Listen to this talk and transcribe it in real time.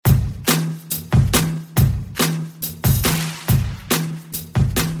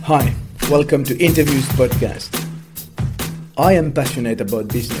Hi, welcome to Interviews Podcast. I am passionate about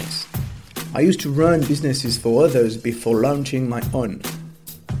business. I used to run businesses for others before launching my own.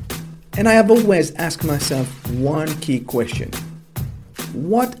 And I have always asked myself one key question.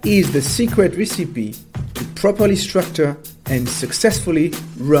 What is the secret recipe to properly structure and successfully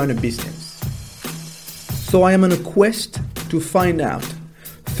run a business? So I am on a quest to find out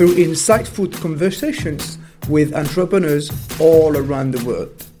through insightful conversations with entrepreneurs all around the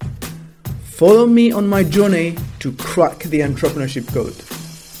world. Follow me on my journey to crack the entrepreneurship code.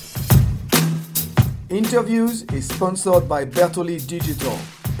 Interviews is sponsored by Bertoli Digital,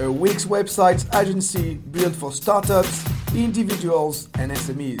 a Wix website agency built for startups, individuals, and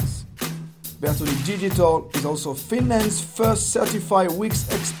SMEs. Bertoli Digital is also Finland's first certified Wix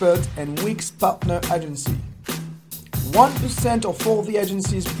expert and Wix partner agency. 1% of all the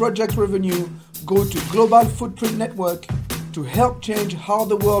agency's project revenue go to Global Footprint Network to help change how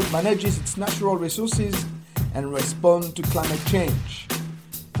the world manages its natural resources and respond to climate change.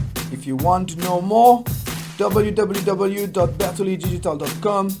 If you want to know more,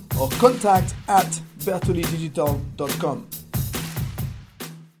 www.bertolidigital.com or contact at bertolidigital.com.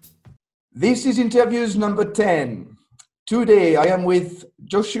 This is interviews number 10. Today I am with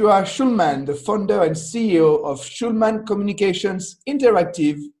Joshua Schulman, the founder and CEO of Schulman Communications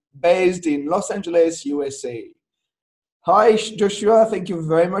Interactive, based in Los Angeles, USA. Hi, Joshua. Thank you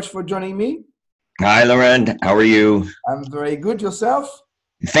very much for joining me. Hi, Laurent. How are you? I'm very good. Yourself?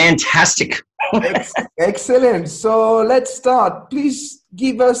 Fantastic. Excellent. So let's start. Please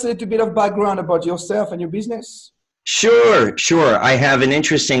give us a little bit of background about yourself and your business. Sure. I have an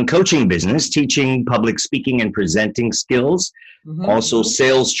interesting coaching business, teaching public speaking and presenting skills, also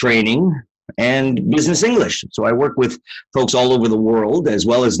sales training and business English. So I work with folks all over the world, as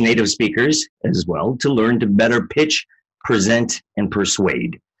well as native speakers as well, to learn to better pitch, present, and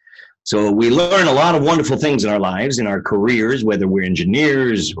persuade. So we learn a lot of wonderful things in our lives, in our careers, whether we're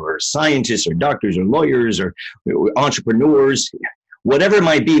engineers or scientists or doctors or lawyers or entrepreneurs, whatever it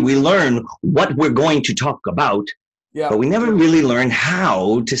might be, we learn what we're going to talk about, but we never really learn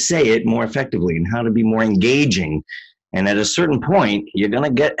how to say it more effectively and how to be more engaging. And at a certain point, you're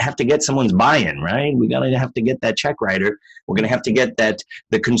going to have to get someone's buy-in, right? We're going to have to get that check writer. We're going to have to get the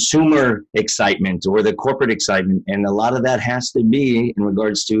consumer excitement or the corporate excitement. And a lot of that has to be in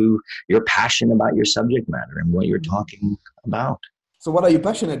regards to your passion about your subject matter and what you're talking about. So what are you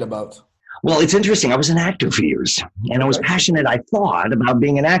passionate about? Well, it's interesting. I was an actor for years, and I was passionate, I thought, about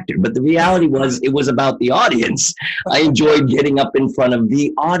being an actor. But the reality was it was about the audience. I enjoyed getting up in front of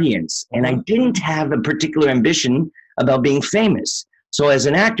the audience, and I didn't have a particular ambition about being famous. So as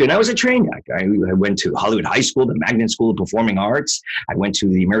an actor, and I was a trained actor. I went to Hollywood High School, the Magnet School of Performing Arts. I went to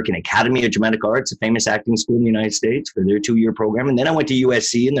the American Academy of Dramatic Arts, a famous acting school in the United States, for their 2-year program. And then I went to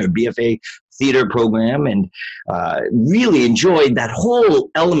USC and their BFA theater program, and really enjoyed that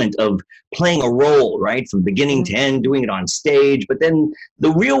whole element of playing a role, right? From beginning to end, doing it on stage. But then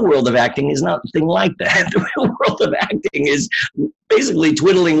the real world of acting is nothing like that. The real world of acting is basically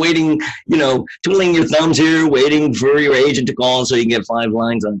twiddling your thumbs here, waiting for your agent to call so you can get 5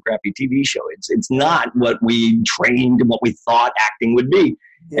 lines on a crappy TV show. It's not what we trained and what we thought acting would be.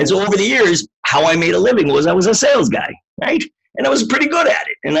 Yes. And so over the years, how I made a living was I was a sales guy, right? And I was pretty good at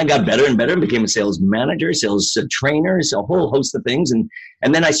it. And I got better and better and became a sales manager, sales trainer, a whole host of things. And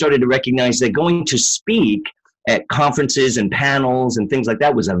then I started to recognize that going to speak at conferences and panels and things like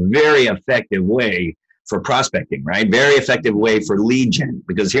that was a very effective way for prospecting, right? Very effective way for lead gen.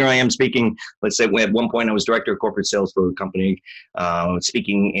 Because here I am speaking, let's say at one point I was director of corporate sales for a company,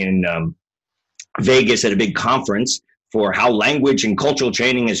 speaking in Vegas at a big conference for how language and cultural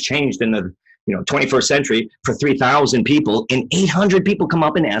training has changed in the 21st century for 3,000 people, and 800 people come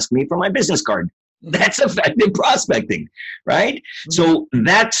up and ask me for my business card. That's effective prospecting, right? So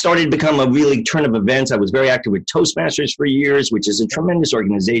that started to become a really turn of events. I was very active with Toastmasters for years, which is a tremendous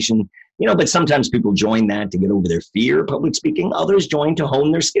organization, but sometimes people join that to get over their fear of public speaking. Others join to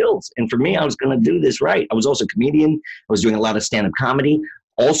hone their skills. And for me, I was going to do this right. I was also a comedian. I was doing a lot of stand-up comedy,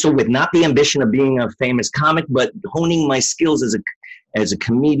 also with not the ambition of being a famous comic, but honing my skills as a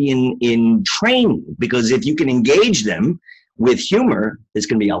comedian in training, because if you can engage them with humor, it's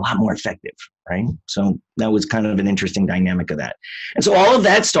going to be a lot more effective, right? So that was kind of an interesting dynamic of that. And so all of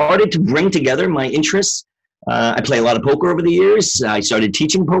that started to bring together my interests. I play a lot of poker over the years. I started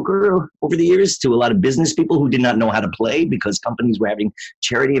teaching poker over the years to a lot of business people who did not know how to play because companies were having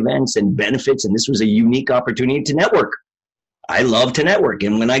charity events and benefits, and this was a unique opportunity to network. I love to network.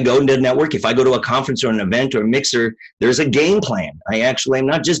 And when I go to network, if I go to a conference or an event or a mixer, there's a game plan. I actually am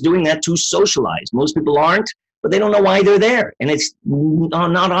not just doing that to socialize. Most people aren't. but they don't know why they're there. And it's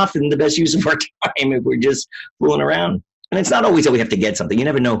not often the best use of our time if we're just fooling around. And it's not always that we have to get something. You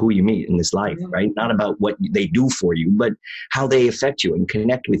never know who you meet in this life, right? Not about what they do for you, but how they affect you and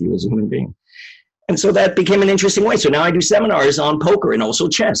connect with you as a human being. And so that became an interesting way. So now I do seminars on poker and also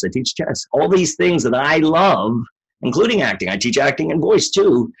chess. I teach chess. All these things that I love, including acting. I teach acting and voice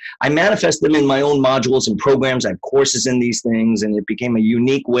too. I manifest them in my own modules and programs. I have courses in these things, and it became a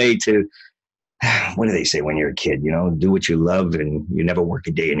unique way to, what do they say when you're a kid? Do what you love and you never work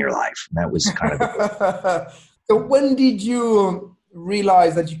a day in your life. And that was kind of So when did you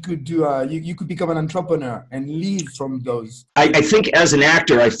realize that you could do you could become an entrepreneur and leave from those? I think as an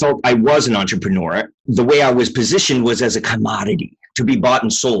actor, I felt I was an entrepreneur. The way I was positioned was as a commodity to be bought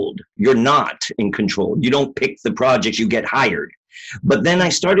and sold. You're not in control. You don't pick the projects, you get hired. But then I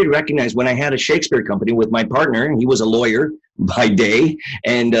started to recognize when I had a Shakespeare company with my partner, and he was a lawyer by day,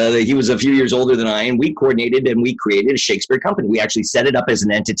 and he was a few years older than I, and we coordinated and we created a Shakespeare company. We actually set it up as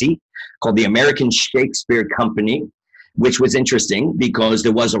an entity called the American Shakespeare Company, which was interesting because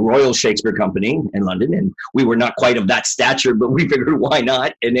there was a Royal Shakespeare Company in London, and we were not quite of that stature, but we figured why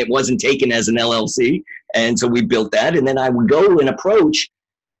not? And it wasn't taken as an LLC. And so we built that. And then I would go and approach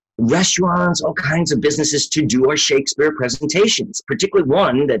restaurants, all kinds of businesses to do our Shakespeare presentations, particularly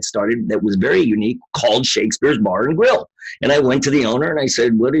one that was very unique called Shakespeare's Bar and Grill. And I went to the owner and I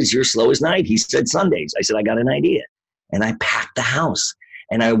said, "What is your slowest night?" He said, "Sundays." I said, "I got an idea." And I packed the house.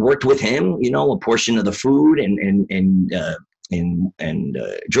 And I worked with him, a portion of the food and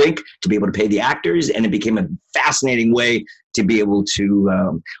drink to be able to pay the actors. And it became a fascinating way to be able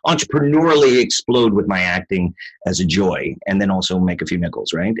to entrepreneurially explode with my acting as a joy, and then also make a few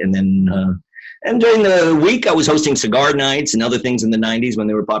nickels, right? And then and during the week, I was hosting cigar nights and other things in the 90s when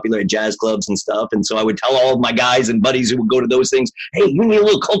they were popular at jazz clubs and stuff. And so I would tell all of my guys and buddies who would go to those things, "Hey, you need a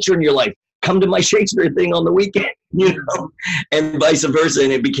little culture in your life. Come to my Shakespeare thing on the weekend," and vice versa.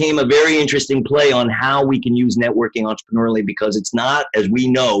 And it became a very interesting play on how we can use networking entrepreneurially, because it's not, as we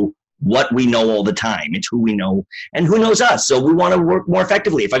know, what we know all the time. It's who we know and who knows us. So we want to work more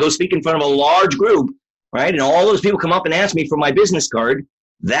effectively. If I go speak in front of a large group, right, and all those people come up and ask me for my business card,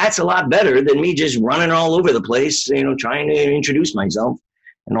 that's a lot better than me just running all over the place, trying to introduce myself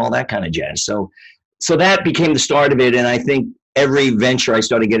and all that kind of jazz. So that became the start of it. And I think every venture I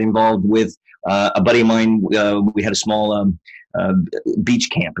started getting involved with, a buddy of mine, we had a small beach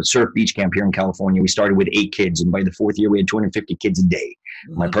camp, a surf beach camp here in California. We started with 8 kids, and by the 4th year, we had 250 kids a day.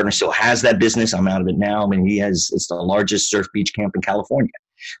 Mm-hmm. My partner still has that business. I'm out of it now. It's the largest surf beach camp in California.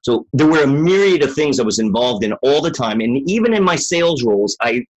 So there were a myriad of things I was involved in all the time. And even in my sales roles,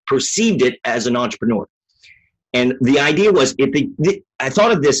 I perceived it as an entrepreneur. And the idea was, I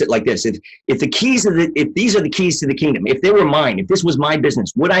thought of this like this: if these are the keys to the kingdom, if they were mine, if this was my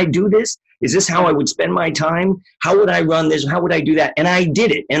business, would I do this? Is this how I would spend my time? How would I run this? How would I do that? And I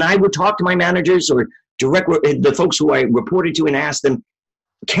did it. And I would talk to my managers or the folks who I reported to and ask them,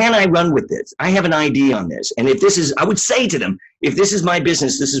 "Can I run with this? I have an idea on this. And I would say to them, if this is my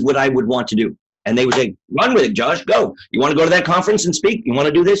business, this is what I would want to do." And they would say, "Run with it, Josh, go. You want to go to that conference and speak? You want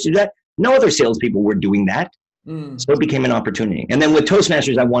to do this, do that?" No other salespeople were doing that. So it became an opportunity. And then with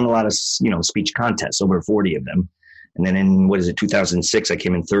Toastmasters, I won a lot of, speech contests, over 40 of them. And then in, 2006, I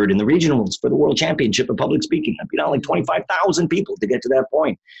came in 3rd in the regionals for the World Championship of Public Speaking. I beat out like 25,000 people to get to that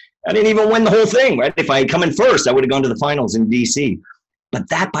point. I didn't even win the whole thing, right? If I had come in first, I would have gone to the finals in DC. But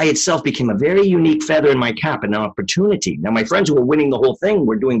that by itself became a very unique feather in my cap, an opportunity. Now, my friends who were winning the whole thing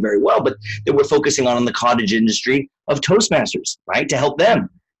were doing very well, but they were focusing on the cottage industry of Toastmasters, right? To help them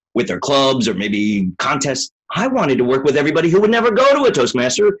with their clubs or maybe contests. I wanted to work with everybody who would never go to a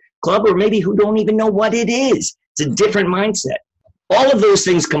Toastmaster club, or maybe who don't even know what it is. It's a different mindset. All of those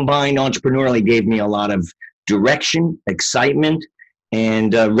things combined entrepreneurially gave me a lot of direction, excitement,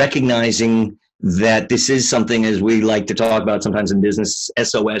 and recognizing that this is something, as we like to talk about sometimes in business,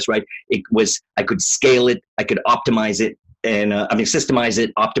 SOS, right? I could scale it, I could optimize it, and systemize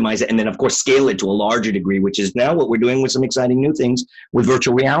it, optimize it, and then of course scale it to a larger degree, which is now what we're doing with some exciting new things with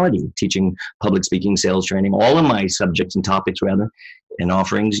virtual reality, teaching public speaking, sales training, all of my subjects and topics rather, and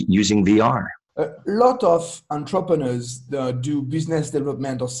offerings using VR. A lot of entrepreneurs do business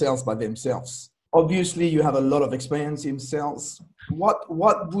development or sales by themselves. Obviously, you have a lot of experience in sales.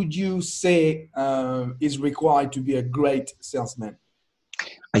 What would you say is required to be a great salesman?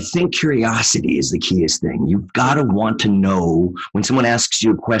 I think curiosity is the keyest thing. You've got to want to know when someone asks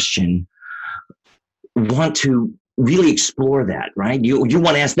you a question, want to really explore that, right? You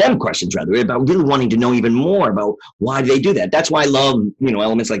want to ask them questions rather about really wanting to know even more about why they do that. That's why I love,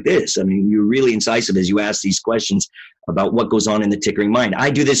 elements like this. I mean, you're really incisive as you ask these questions about what goes on in the tickering mind.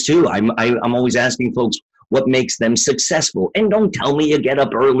 I do this too. I'm always asking folks, what makes them successful. And don't tell me you get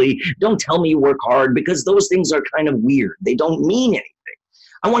up early. Don't tell me you work hard, because those things are kind of weird. They don't mean anything.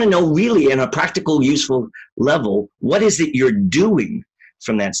 I want to know really, in a practical, useful level, what is it you're doing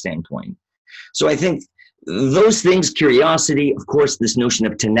from that standpoint? So I think those things, curiosity, of course, this notion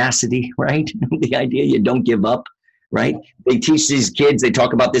of tenacity, right? The idea you don't give up, right? They teach these kids, they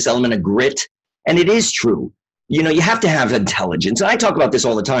talk about this element of grit, and it is true. You know, you have to have intelligence. And I talk about this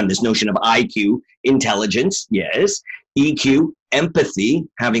all the time, this notion of IQ, intelligence, yes, EQ, empathy,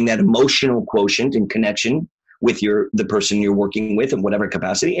 having that emotional quotient and connection with the person you're working with in whatever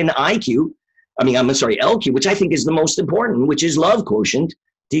capacity, and LQ, which I think is the most important, which is love quotient.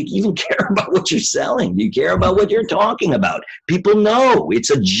 Do you even care about what you're selling? Do you care about what you're talking about? People know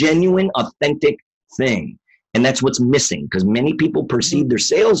it's a genuine, authentic thing. And that's what's missing, because many people perceive their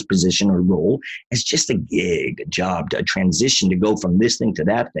sales position or role as just a gig, a job, a transition to go from this thing to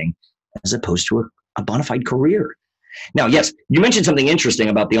that thing, as opposed to a bona fide career. Now, yes, you mentioned something interesting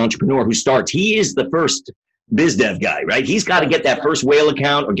about the entrepreneur who starts. He is the first biz dev guy, right? He's got to get that first whale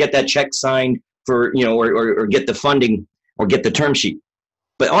account or get that check signed for, or get the funding or get the term sheet.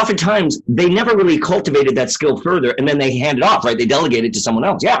 But oftentimes they never really cultivated that skill further, and then they hand it off, right? They delegate it to someone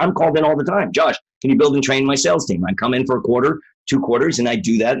else. Yeah, I'm called in all the time. Josh, can you build and train my sales team? I come in for a quarter, 2 quarters, and I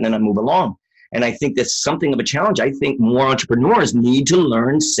do that, and then I move along. And I think that's something of a challenge. I think more entrepreneurs need to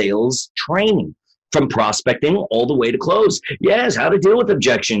learn sales training, from prospecting all the way to close. Yes, how to deal with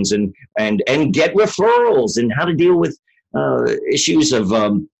objections and get referrals, and how to deal with issues of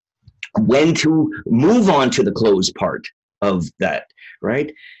when to move on to the close part of that,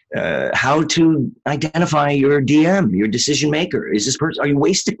 right? How to identify your DM, your decision maker. Is this person, are you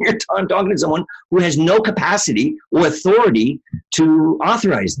wasting your time talking to someone who has no capacity or authority to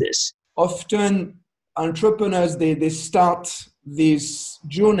authorize this? Often entrepreneurs, they start this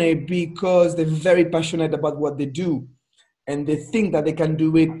journey because they're very passionate about what they do, and they think that they can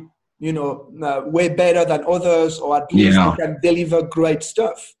do it, way better than others, or at least they can deliver great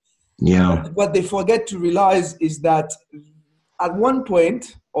stuff. Yeah. But what they forget to realize is that at one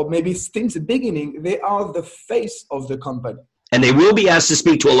point, or maybe since the beginning, they are the face of the company. And they will be asked to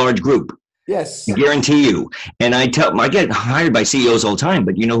speak to a large group. Yes. I guarantee you. And I get hired by CEOs all the time,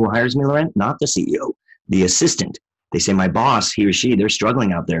 but you know who hires me, Laurent? Not the CEO, the assistant. They say, my boss, he or she, they're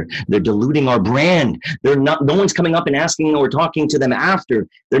struggling out there. They're diluting our brand. No one's coming up and asking or talking to them after.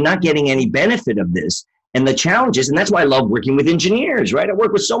 They're not getting any benefit of this. And the challenges, and that's why I love working with engineers, right? I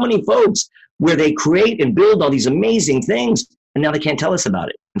work with so many folks where they create and build all these amazing things, and now they can't tell us about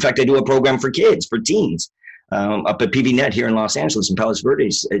it. In fact, I do a program for kids, for teens, up at PVNet here in Los Angeles in Palos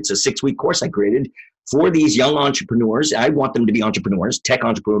Verdes. It's a 6-week course I created for these young entrepreneurs. I want them to be entrepreneurs, tech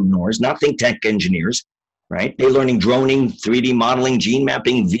entrepreneurs, not think tech engineers, right? They're learning droning, 3D modeling, gene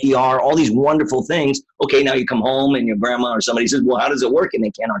mapping, VR, all these wonderful things. Okay, now you come home and your grandma or somebody says, well, how does it work? And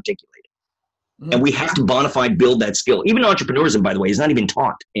they can't articulate it. And we have to bona fide build that skill. Even entrepreneurism, by the way, is not even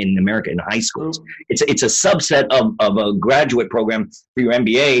taught in America in high schools. It's a subset of a graduate program for your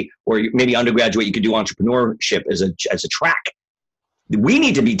MBA, or maybe undergraduate. You could do entrepreneurship as a track. We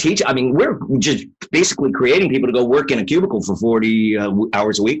need to be teaching. I mean, we're just basically creating people to go work in a cubicle for 40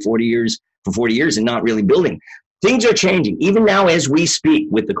 hours a week, 40 years, and not really building. Things are changing. Even now as we speak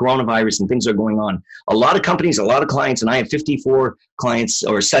with the coronavirus and things are going on, a lot of companies, a lot of clients, and I have 54 clients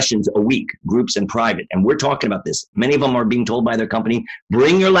or sessions a week, groups and private, and we're talking about this. Many of them are being told by their company,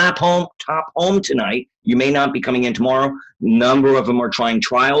 bring your laptop home tonight. You may not be coming in tomorrow. Number of them are trying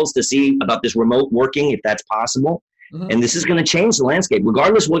trials to see about this remote working, if that's possible. Mm-hmm. And this is going to change the landscape,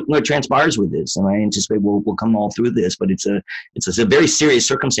 regardless of what transpires with this. And I anticipate we'll come all through this, but it's a very serious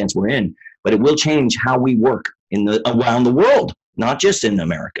circumstance we're in. But it will change how we work around the world, not just in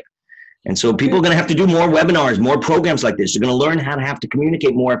America. And so people are going to have to do more webinars, more programs like this. You're going to learn how to have to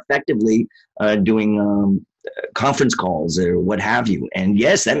communicate more effectively doing conference calls or what have you. And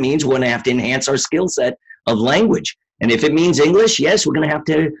yes, that means we're going to have to enhance our skill set of language. And if it means English, yes, we're going to have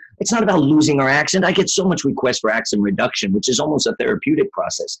to. It's not about losing our accent. I get so much requests for accent reduction, which is almost a therapeutic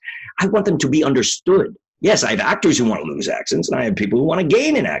process. I want them to be understood. Yes, I have actors who want to lose accents, and I have people who want to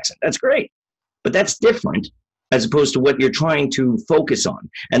gain an accent. That's great. But that's different as opposed to what you're trying to focus on.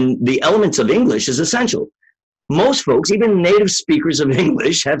 And the elements of English is essential. Most folks, even native speakers of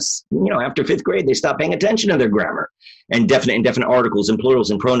English, have, after 5th grade, they stop paying attention to their grammar and definite and indefinite articles and plurals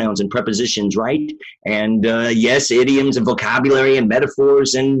and pronouns and prepositions, right? And yes, idioms and vocabulary and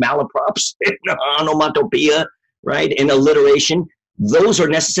metaphors and malaprops and onomatopoeia, right? And alliteration. Those are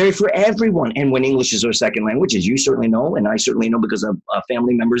necessary for everyone. And when English is our second language, as you certainly know, and I certainly know because of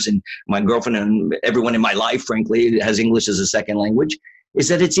family members and my girlfriend and everyone in my life, frankly, has English as a second language, is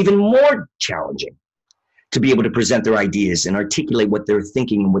that it's even more challenging. to be able to present their ideas and articulate what they're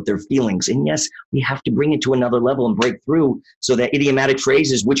thinking and what their feelings. And yes, we have to bring it to another level and break through so that idiomatic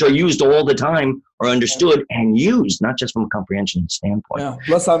phrases, which are used all the time, are understood and used, not just from a comprehension standpoint. Yeah.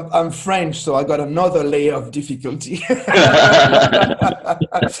 Plus, I'm French, so I got another layer of difficulty.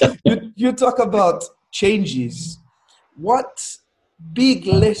 You talk about changes. What big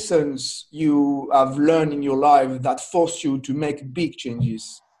lessons you have learned in your life that force you to make big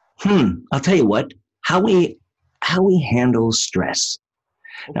changes? I'll tell you what. How we handle stress.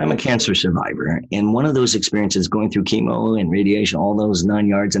 Now, I'm a cancer survivor, and one of those experiences going through chemo and radiation, all those 9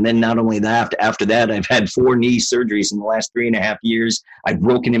 yards, and then not only that, after that, I've had 4 knee surgeries in the last 3.5 years. I've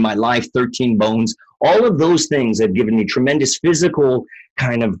broken in my life 13 bones. All of those things have given me tremendous physical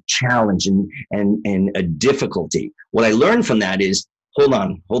kind of challenge and a difficulty. What I learned from that is,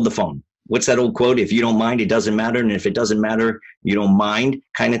 hold the phone. What's that old quote? If you don't mind, it doesn't matter. And if it doesn't matter, you don't mind,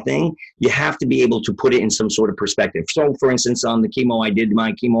 kind of thing. You have to be able to put it in some sort of perspective. So, for instance, on the chemo, I did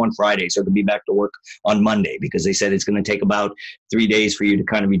my chemo on Friday, so I could be back to work on Monday because they said it's going to take about 3 days for you to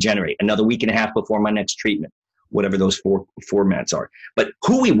kind of regenerate. Another week and a half before my next treatment, whatever those four formats are. But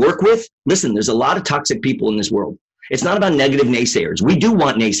who we work with, listen, there's a lot of toxic people in this world. It's not about negative naysayers. We do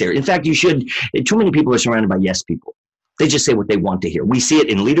want naysayers. In fact, too many people are surrounded by yes people. They just say what they want to hear. We see it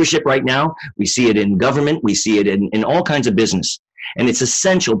in leadership right now. We see it in government. We see it in all kinds of business. And it's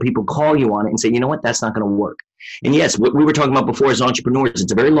essential people call you on it and say, you know what, that's not going to work. And yes, what we were talking about before as entrepreneurs,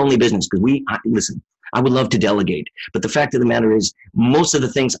 it's a very lonely business because listen, I would love to delegate. But the fact of the matter is, most of the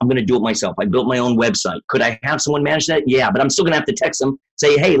things I'm going to do it myself. I built my own website. Could I have someone manage that? Yeah, but I'm still going to have to text them,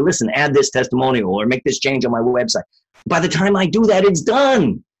 say, hey, listen, add this testimonial or make this change on my website. By the time I do that, it's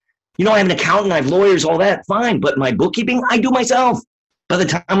done. You know, I have an accountant, I have lawyers, all that, fine. But my bookkeeping, I do myself. By the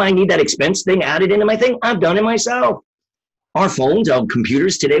time I need that expense thing added into my thing, I've done it myself. Our phones, our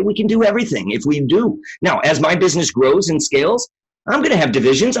computers today, we can do everything if we do. Now, as my business grows and scales, I'm going to have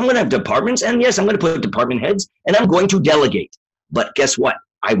divisions, I'm going to have departments, and yes, I'm going to put department heads, and I'm going to delegate. But guess what?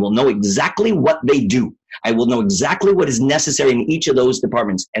 I will know exactly what they do. I will know exactly what is necessary in each of those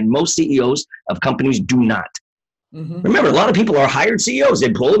departments. And most CEOs of companies do not. Mm-hmm. Remember, a lot of people are hired CEOs.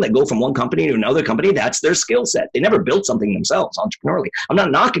 They pull and they go from one company to another company. That's their skill set. They never built something themselves entrepreneurially. I'm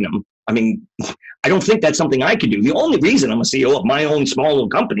not knocking them. I mean, I don't think that's something I could do. The only reason I'm a CEO of my own small little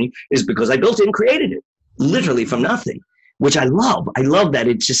company is because I built it and created it, literally from nothing, which I love. I love that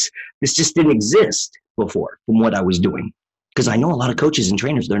this just didn't exist before from what I was doing. Because I know a lot of coaches and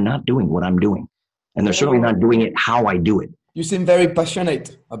trainers, they're not doing what I'm doing. And they're certainly not doing it how I do it. You seem very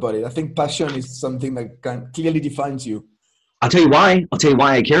passionate about it. I think passion is something that clearly defines you. I'll tell you why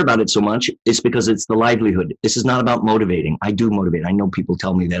I care about it so much. It's because it's the livelihood. This is not about motivating. I do motivate. I know people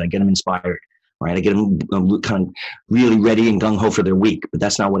tell me that. I get them inspired, right? I get them kind of really ready and gung-ho for their week. But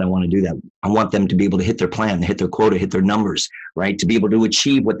that's not what I want to do. That I want them to be able to hit their plan, hit their quota, hit their numbers, right? To be able to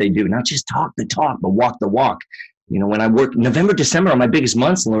achieve what they do. Not just talk the talk, but walk the walk. You know, when I work, November, December are my biggest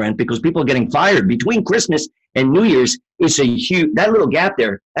months, Laurent, because people are getting fired between Christmas and New Year's. It's a huge, that little gap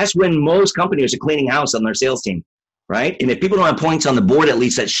there. That's when most companies are cleaning house on their sales team, right? And if people don't have points on the board, at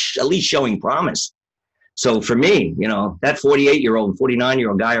least that's at least showing promise. So for me, you know, that 48-year-old,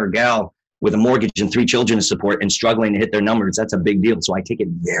 49-year-old guy or gal with a mortgage and 3 children to support and struggling to hit their numbers, that's a big deal. So I take it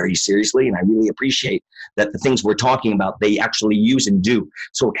very seriously, and I really appreciate that the things we're talking about, they actually use and do.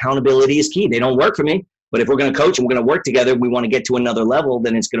 So accountability is key. They don't work for me. But if we're going to coach and we're going to work together, we want to get to another level,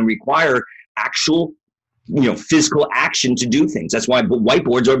 then it's going to require actual, physical action to do things. That's why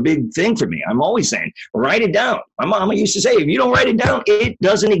whiteboards are a big thing for me. I'm always saying, write it down. My mama used to say, if you don't write it down, it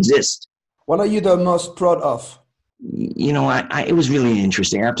doesn't exist. What are you the most proud of? It was really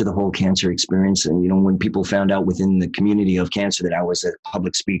interesting after the whole cancer experience. And, when people found out within the community of cancer that I was a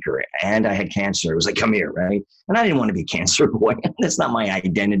public speaker and I had cancer, it was like, come here, right? And I didn't want to be a cancer boy. That's not my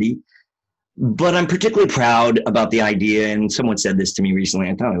identity. But I'm particularly proud about the idea, and someone said this to me recently,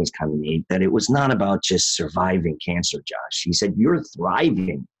 I thought it was kind of neat, that it was not about just surviving cancer, Josh. He said, you're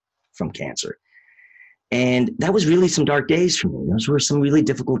thriving from cancer. And that was really some dark days for me. Those were some really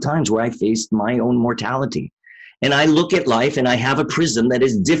difficult times where I faced my own mortality. And I look at life and I have a prism that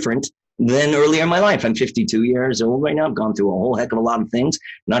is different than earlier in my life. I'm 52 years old right now. I've gone through a whole heck of a lot of things,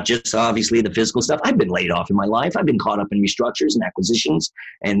 not just obviously the physical stuff. I've been laid off in my life. I've been caught up in restructures and acquisitions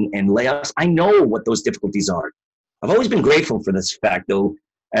and layoffs. I know what those difficulties are. I've always been grateful for this fact, though,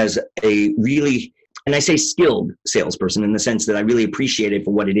 as a really, and I say skilled salesperson in the sense that I really appreciate it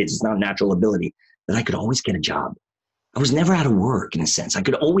for what it is. It's not a natural ability, that I could always get a job. I was never out of work in a sense. I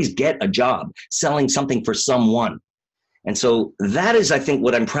could always get a job selling something for someone. And so that is, I think,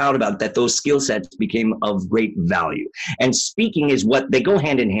 what I'm proud about, that those skill sets became of great value. And speaking is what they go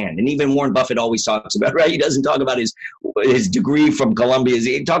hand in hand. And even Warren Buffett always talks about, right? He doesn't talk about his degree from Columbia.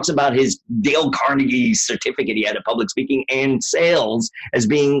 He talks about his Dale Carnegie certificate he had in public speaking and sales as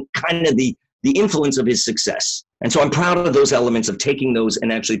being kind of the influence of his success. And so I'm proud of those elements of taking those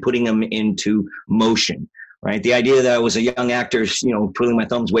and actually putting them into motion. Right. The idea that I was a young actor, twiddling my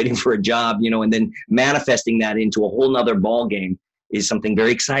thumbs, waiting for a job, and then manifesting that into a whole nother ball game is something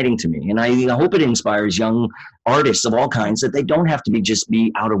very exciting to me. And I hope it inspires young artists of all kinds that they don't have to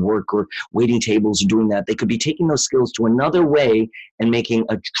be out of work or waiting tables or doing that. They could be taking those skills to another way and making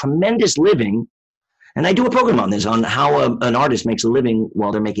a tremendous living. And I do a program on this, on how an artist makes a living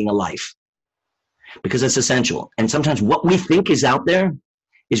while they're making a life, because it's essential. And sometimes what we think is out there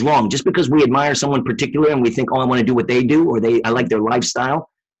is wrong. Just because we admire someone particular and we think, oh, I want to do what they do, or I like their lifestyle,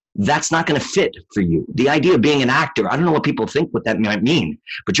 that's not going to fit for you. The idea of being an actor, I don't know what people think what that might mean,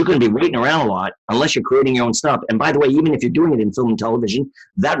 but you're going to be waiting around a lot unless you're creating your own stuff. And by the way, even if you're doing it in film and television,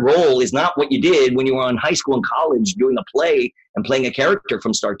 that role is not what you did when you were in high school and college doing a play and playing a character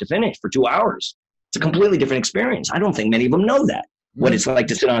from start to finish for 2 hours. It's a completely different experience. I don't think many of them know that, what it's like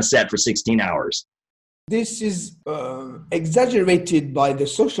to sit on a set for 16 hours. This is exaggerated by the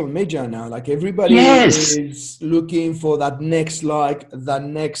social media now. Like everybody is looking for that next like, the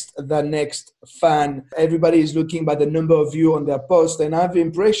next fan. Everybody is looking by the number of views on their post. And I have the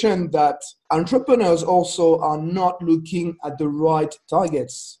impression that entrepreneurs also are not looking at the right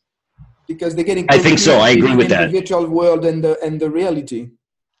targets because they're getting. I think so. I agree with that. The virtual world and the reality.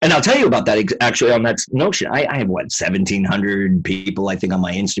 And I'll tell you about that actually on that notion. I have 1,700 people, I think, on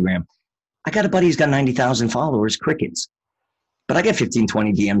my Instagram. I got a buddy who's got 90,000 followers, crickets. But I get 15,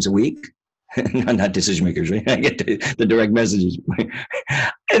 20 DMs a week. Not decision makers, right? I get the direct messages.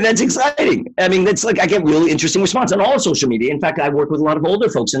 And that's exciting. I mean, that's like, I get really interesting response on all social media. In fact, I work with a lot of older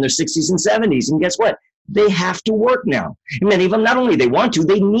folks in their 60s and 70s. And guess what? They have to work now. And many of them, not only they want to,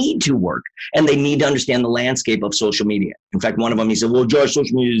 they need to work. And they need to understand the landscape of social media. In fact, one of them, he said, well, Josh,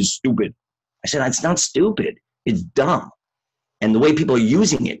 social media is stupid. I said, it's not stupid. It's dumb. And the way people are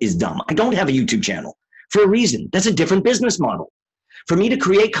using it is dumb. I don't have a YouTube channel for a reason. That's a different business model. For me to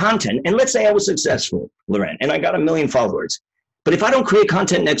create content, and let's say I was successful, Loren, and I got 1 million followers. But if I don't create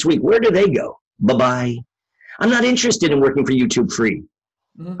content next week, where do they go? Bye-bye. I'm not interested in working for YouTube free.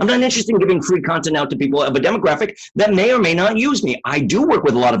 I'm not interested in giving free content out to people of a demographic that may or may not use me. I do work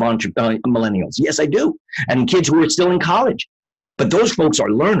with a lot of millennials. Yes, I do. And kids who are still in college. But those folks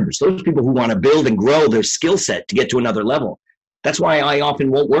are learners. Those people who want to build and grow their skill set to get to another level. That's why I often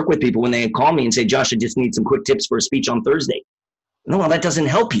won't work with people when they call me and say, Josh, I just need some quick tips for a speech on Thursday. No, well, that doesn't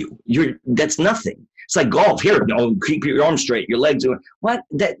help you. That's nothing. It's like golf. Here, keep your arms straight, your legs. What?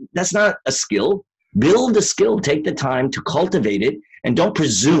 That's not a skill. Build a skill. Take the time to cultivate it, and don't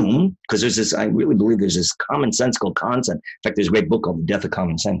presume, because I really believe there's this commonsensical concept. In fact, there's a great book called The Death of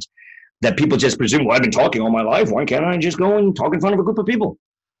Common Sense, that people just presume, well, I've been talking all my life. Why can't I just go and talk in front of a group of people?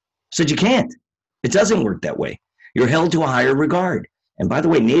 I said, you can't. It doesn't work that way. You're held to a higher regard. And by the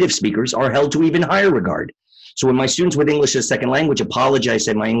way, native speakers are held to even higher regard. So when my students with English as second language apologize,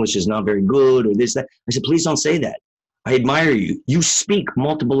 say my English is not very good or this, that, I said, please don't say that. I admire you. You speak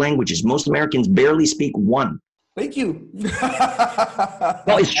multiple languages. Most Americans barely speak one. Thank you.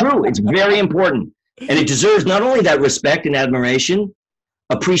 No, it's true. It's very important. And it deserves not only that respect and admiration,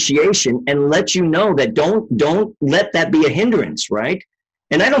 appreciation, and let you know that don't let that be a hindrance, right?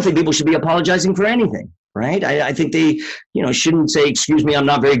 And I don't think people should be apologizing for anything. Right? I think they, shouldn't say, excuse me, I'm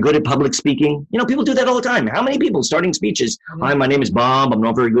not very good at public speaking. People do that all the time. How many people starting speeches? Hi, my name is Bob. I'm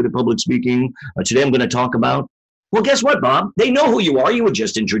not very good at public speaking. Today I'm going to talk about. Well, guess what, Bob? They know who you are. You were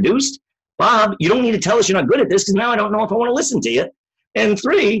just introduced. Bob, you don't need to tell us you're not good at this because now I don't know if I want to listen to you. And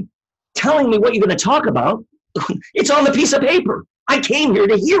 3, telling me what you're going to talk about, it's on the piece of paper. I came here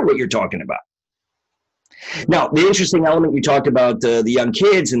to hear what you're talking about. Now, the interesting element you talked about the young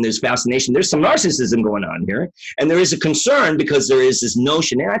kids and this fascination, there's some narcissism going on here. And there is a concern because there is this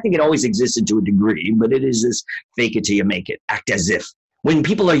notion, and I think it always existed to a degree, but it is this fake it till you make it, act as if. When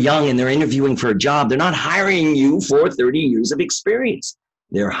people are young and they're interviewing for a job, they're not hiring you for 30 years of experience.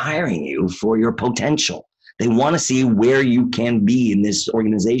 They're hiring you for your potential. They want to see where you can be in this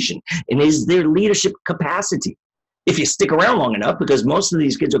organization. And is there leadership capacity? If you stick around long enough, because most of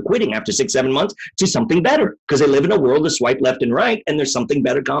these kids are quitting after 6, 7 months to something better, because they live in a world of swipe left and right, and there's something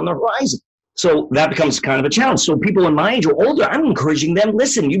better on the horizon. So that becomes kind of a challenge. So people in my age or older, I'm encouraging them,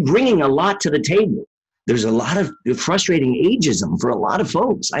 listen, you're bringing a lot to the table. There's a lot of frustrating ageism for a lot of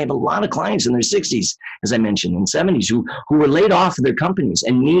folks. I have a lot of clients in their 60s, as I mentioned, and 70s who were laid off of their companies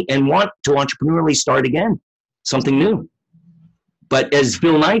and want to entrepreneurially start again. something new. But as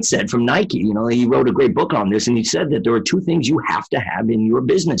Phil Knight said from Nike, he wrote a great book on this, and he said that there are two things you have to have in your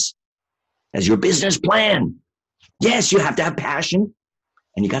business as your business plan. Yes, you have to have passion,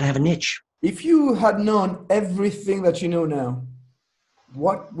 and you got to have a niche. If you had known everything that you know now,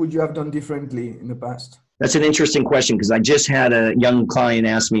 what would you have done differently in the past? That's an interesting question, because I just had a young client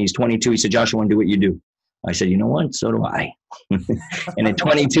ask me, he's 22, he said, Josh, I want to do what you do. I said, you know what? So do I. And at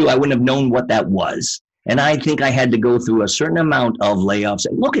 22, I wouldn't have known what that was. And I think I had to go through a certain amount of layoffs.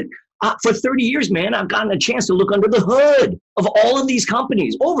 And look for 30 years, man, I've gotten a chance to look under the hood of all of these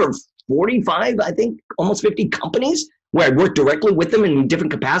companies, over 45, I think almost 50 companies where I work directly with them in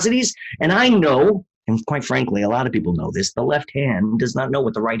different capacities. And I know, and quite frankly, a lot of people know this, the left hand does not know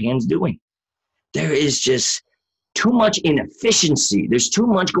what the right hand's doing. There is just too much inefficiency. There's too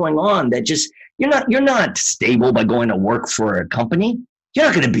much going on that just, you're not stable by going to work for a company. You're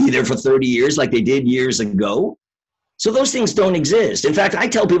not going to be there for 30 years like they did years ago. So those things don't exist. In fact, I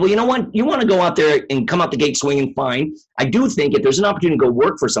tell people, you know what? You want to go out there and come out the gate swinging, fine. I do think if there's an opportunity to go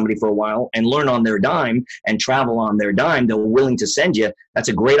work for somebody for a while and learn on their dime and travel on their dime, they're willing to send you. That's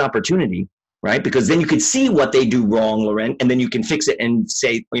a great opportunity, right? Because then you can see what they do wrong, Laurent, and then you can fix it and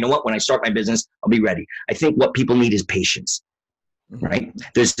say, you know what? When I start my business, I'll be ready. I think what people need is patience. Right?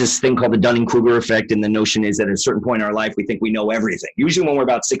 There's this thing called the Dunning-Kruger effect, and the notion is that at a certain point in our life, we think we know everything, usually when we're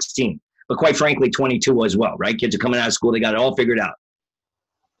about 16, but quite frankly, 22 as well, right? Kids are coming out of school, they got it all figured out.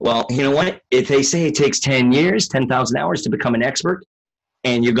 Well, you know what? If they say it takes 10 years, 10,000 hours to become an expert,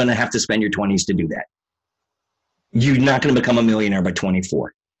 and you're going to have to spend your 20s to do that. You're not going to become a millionaire by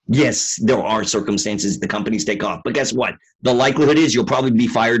 24. Yes, there are circumstances the companies take off, but guess what? The likelihood is you'll probably be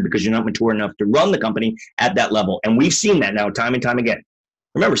fired because you're not mature enough to run the company at that level. And we've seen that now time and time again.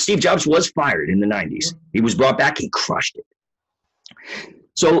 Remember, Steve Jobs was fired in the 90s. He was brought back. He crushed it.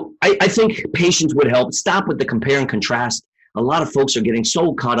 So I think patience would help. Stop with the compare and contrast. A lot of folks are getting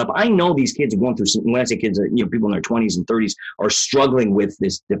so caught up. I know these kids are going through some, when I say kids, people in their 20s and 30s are struggling with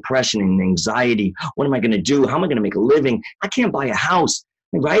this depression and anxiety. What am I going to do? How am I going to make a living? I can't buy a house.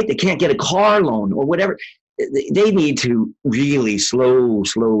 Right? They can't get a car loan or whatever. They need to really slow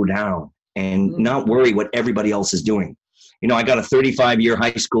down and not worry what everybody else is doing. I got a 35-year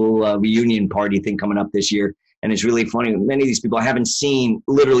high school reunion party thing coming up this year. And it's really funny. Many of these people I haven't seen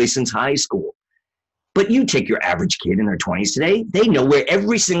literally since high school. But you take your average kid in their 20s today, they know where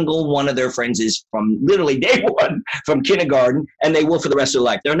every single one of their friends is from literally day one, from kindergarten, and they will for the rest of their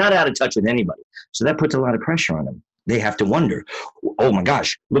life. They're not out of touch with anybody. So that puts a lot of pressure on them. They have to wonder, oh my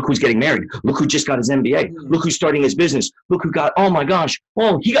gosh, look who's getting married. Look who just got his MBA. Look who's starting his business. Look who got, oh my gosh,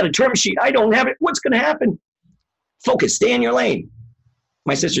 oh, he got a term sheet. I don't have it. What's going to happen? Focus, stay in your lane.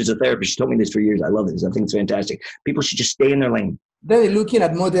 My sister's a therapist. She told me this for years. I love this. I think it's fantastic. People should just stay in their lane. Then they're looking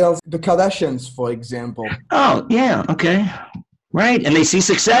at models, the Kardashians, for example. Oh, yeah. Okay. Right. And they see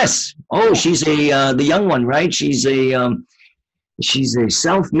success. Oh, she's the young one, right? She's a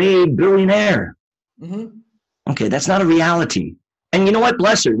self-made billionaire. Mm-hmm. Okay, that's not a reality. And you know what?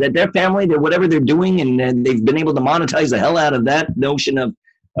 Bless her. That their family, they're whatever they're doing, and they've been able to monetize the hell out of that notion of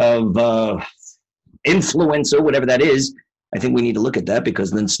influencer, whatever that is. I think we need to look at that,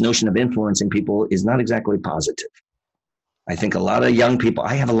 because this notion of influencing people is not exactly positive. I think a lot of young people,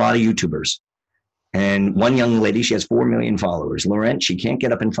 I have a lot of YouTubers. And one young lady, she has 4 million followers. Laurent, she can't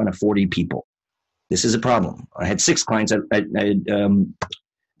get up in front of 40 people. This is a problem. I had 6 clients at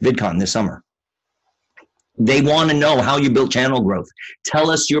VidCon this summer. They want to know how you built channel growth. Tell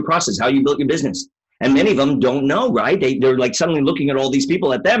us your process, how you built your business. And many of them don't know, right? They're like suddenly looking at all these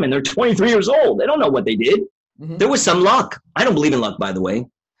people at them, and they're 23 years old. They don't know what they did. Mm-hmm. There was some luck. I don't believe in luck, by the way.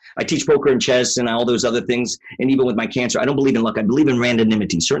 I teach poker and chess and all those other things. And even with my cancer, I don't believe in luck. I believe in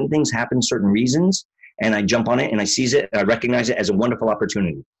randomness. Certain things happen, certain reasons, and I jump on it and I seize it. And I recognize it as a wonderful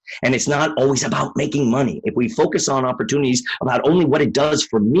opportunity. And it's not always about making money. If we focus on opportunities about only what it does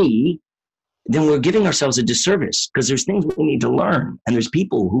for me, then we're giving ourselves a disservice, because there's things we need to learn, and there's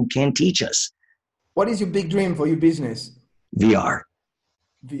people who can teach us. What is your big dream for your business? VR.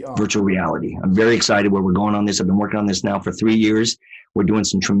 Virtual reality. I'm very excited where we're going on this. I've been working on this now for 3 years. We're doing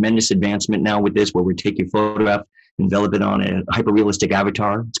some tremendous advancement now with this, where we take your photograph, envelop it on a hyper-realistic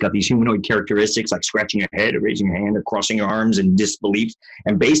avatar. It's got these humanoid characteristics like scratching your head or raising your hand or crossing your arms in disbelief.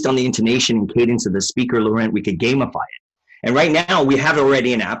 And based on the intonation and cadence of the speaker, Laurent, we could gamify it. And right now we have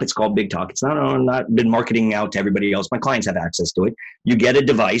already an app. It's called Big Talk. It's not been marketing out to everybody else. My clients have access to it. You get a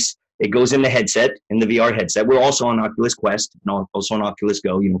device. It goes in the headset, in the VR headset. We're also on Oculus Quest and also on Oculus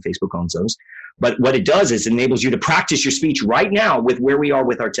Go. Facebook owns those. But what it does is it enables you to practice your speech right now with where we are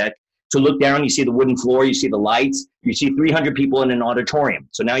with our tech, to look down, you see the wooden floor, you see the lights, you see 300 people in an auditorium.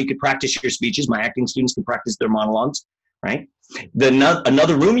 So now you could practice your speeches. My acting students can practice their monologues, right?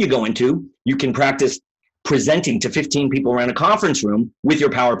 Another room you go into, you can practice presenting to 15 people around a conference room with your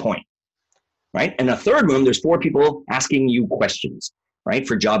PowerPoint, right? And a third room, there's 4 people asking you questions, right,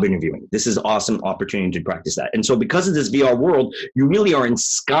 for job interviewing. This is an awesome opportunity to practice that. And so because of this VR world, you really are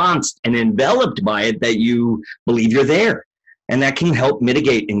ensconced and enveloped by it that you believe you're there. And that can help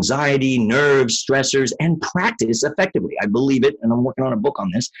mitigate anxiety, nerves, stressors, and practice effectively. I believe it, and I'm working on a book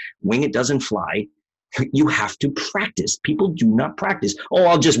on this. Wing it doesn't fly. You have to practice. People do not practice. Oh,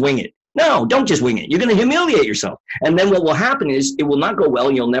 I'll just wing it. No, don't just wing it. You're going to humiliate yourself. And then what will happen is it will not go well,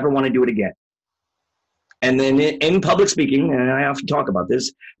 and you'll never want to do it again. And then in public speaking, and I often talk about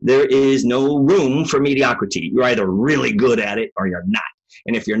this, there is no room for mediocrity. You're either really good at it or you're not.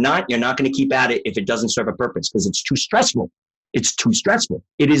 And if you're not going to keep at it if it doesn't serve a purpose, because it's too stressful. It's too stressful.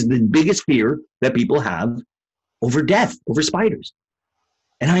 It is the biggest fear that people have over death, over spiders.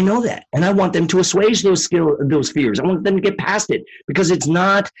 And I know that. And I want them to assuage those fears. I want them to get past it because it's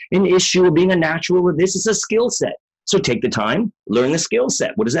not an issue of being a natural. This is a skill set. So take the time, learn the skill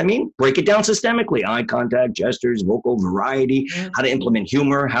set. What does that mean? Break it down systemically. Eye contact, gestures, vocal variety, how to implement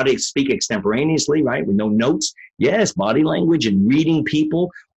humor, how to speak extemporaneously, right? With no notes. Yes, body language and reading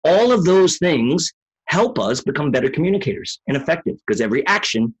people. All of those things help us become better communicators and effective because every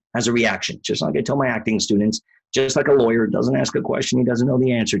action has a reaction. Just like I tell my acting students, just like a lawyer doesn't ask a question he doesn't know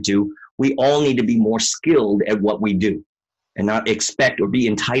the answer to, we all need to be more skilled at what we do and not expect or be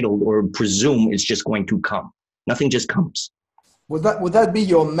entitled or presume it's just going to come. Nothing just comes. Would that be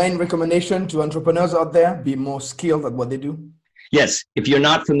your main recommendation to entrepreneurs out there? Be more skilled at what they do? Yes. If you're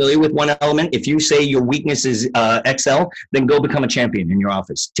not familiar with one element, if you say your weakness is Excel, then go become a champion in your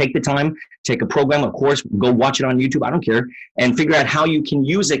office. Take the time, take a program, of course, go watch it on YouTube. I don't care. And figure out how you can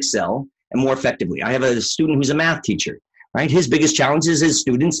use Excel and more effectively. I have a student who's a math teacher, right? His biggest challenge is his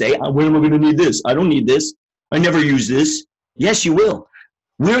students say, when am I going to need this? I don't need this. I never use this. Yes, you will.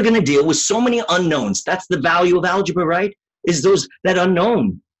 We're going to deal with so many unknowns. That's the value of algebra, right? Is that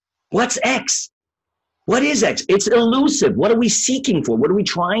unknown. What's X? What is X? It's elusive. What are we seeking for? What are we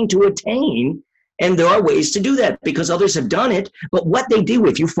trying to attain? And there are ways to do that because others have done it. But what they do,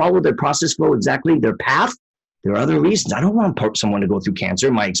 if you follow their process flow exactly, their path, there are other reasons. I don't want someone to go through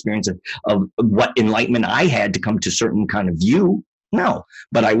cancer. My experience of what enlightenment I had to come to certain kind of view. No,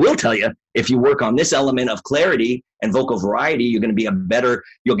 but I will tell you, if you work on this element of clarity and vocal variety, you're going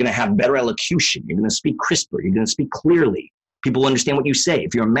to have better elocution. You're going to speak crisper. You're going to speak clearly. People understand what you say.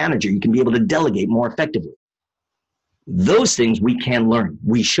 If you're a manager, you can be able to delegate more effectively. Those things we can learn.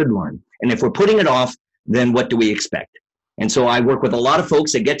 We should learn. And if we're putting it off, then what do we expect? And so I work with a lot of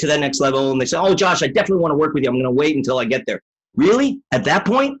folks that get to that next level and they say, oh, Josh, I definitely want to work with you. I'm going to wait until I get there. Really? At that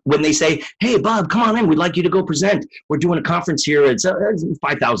point, when they say, hey, Bob, come on in. We'd like you to go present. We're doing a conference here. It's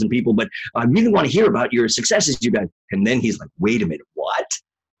 5,000 people, but I really want to hear about your successes you got. And then he's like, wait a minute, what?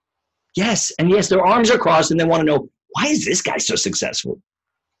 Yes. And yes, their arms are crossed and they want to know, why is this guy so successful?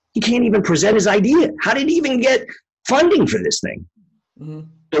 He can't even present his idea. How did he even get funding for this thing? Mm-hmm.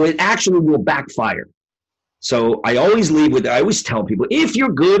 So it actually will backfire. So I always tell people, if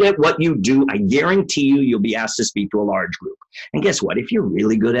you're good at what you do, I guarantee you'll be asked to speak to a large group. And guess what? If you're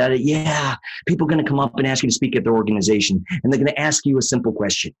really good at it, people are going to come up and ask you to speak at their organization. And they're going to ask you a simple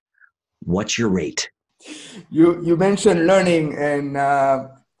question. What's your rate? You mentioned learning, and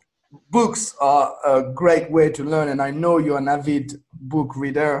books are a great way to learn. And I know you're an avid book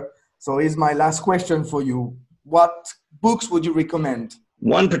reader. So here's my last question for you. What books would you recommend?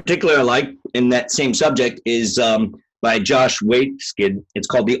 One particular I like in that same subject is by Josh Waitzkin. It's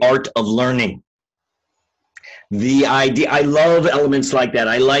called The Art of Learning. The idea, I love elements like that.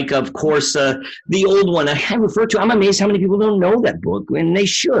 I like, of course, the old one I refer to. I'm amazed how many people don't know that book, and they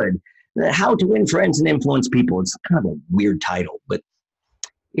should. How to Win Friends and Influence People. It's kind of a weird title, but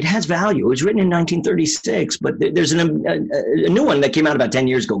it has value. It was written in 1936, but there's a new one that came out about 10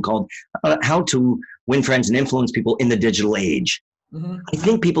 years ago called How to Win Friends and Influence People in the Digital Age. Mm-hmm. I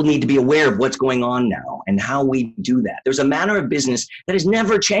think people need to be aware of what's going on now and how we do that. There's a manner of business that has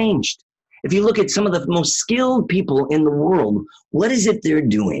never changed. If you look at some of the most skilled people in the world, what is it they're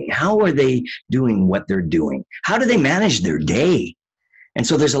doing? How are they doing what they're doing? How do they manage their day? And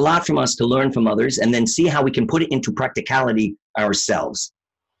so there's a lot from us to learn from others and then see how we can put it into practicality ourselves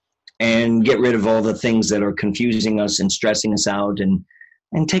and get rid of all the things that are confusing us and stressing us out and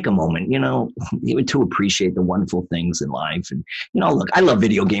and take a moment, to appreciate the wonderful things in life. And, look, I love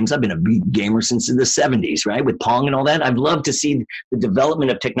video games. I've been a big gamer since the 70s, right? With Pong and all that. I've loved to see the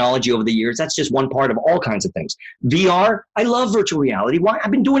development of technology over the years. That's just one part of all kinds of things. VR, I love virtual reality. Why?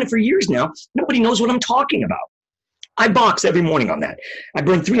 I've been doing it for years now. Nobody knows what I'm talking about. I box every morning on that. I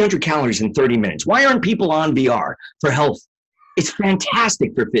burn 300 calories in 30 minutes. Why aren't people on VR for health? It's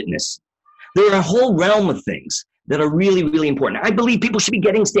fantastic for fitness. There are a whole realm of things that are really, really important. I believe people should be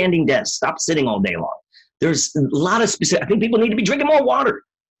getting standing desks. Stop sitting all day long. There's a lot of specific, I think people need to be drinking more water,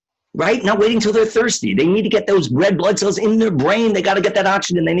 right? Not waiting till they're thirsty. They need to get those red blood cells in their brain. They got to get that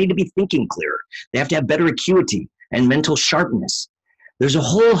oxygen. They need to be thinking clearer. They have to have better acuity and mental sharpness. There's a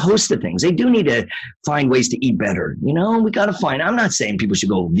whole host of things. They do need to find ways to eat better. We got to find, I'm not saying people should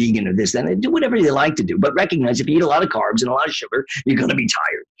go vegan or this, and do whatever they like to do, but recognize if you eat a lot of carbs and a lot of sugar, you're going to be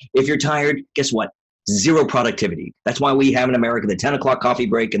tired. If you're tired, guess what? Zero productivity. That's why we have in America the 10 o'clock coffee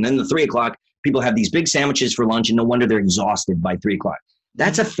break, and then the 3 o'clock, people have these big sandwiches for lunch, and no wonder they're exhausted by 3 o'clock.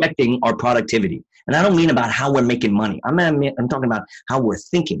 That's affecting our productivity. And I don't mean about how we're making money. I'm talking about how we're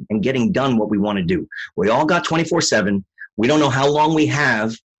thinking and getting done what we want to do. We all got 24/7. We don't know how long we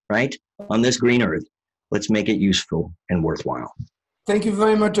have, right, on this green earth. Let's make it useful and worthwhile. Thank you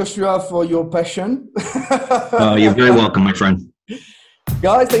very much, Joshua, for your passion. You're very welcome, my friend.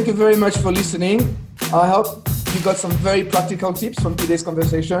 Guys, thank you very much for listening. I hope you got some very practical tips from today's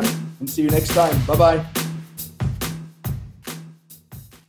conversation, and see you next time. Bye-bye.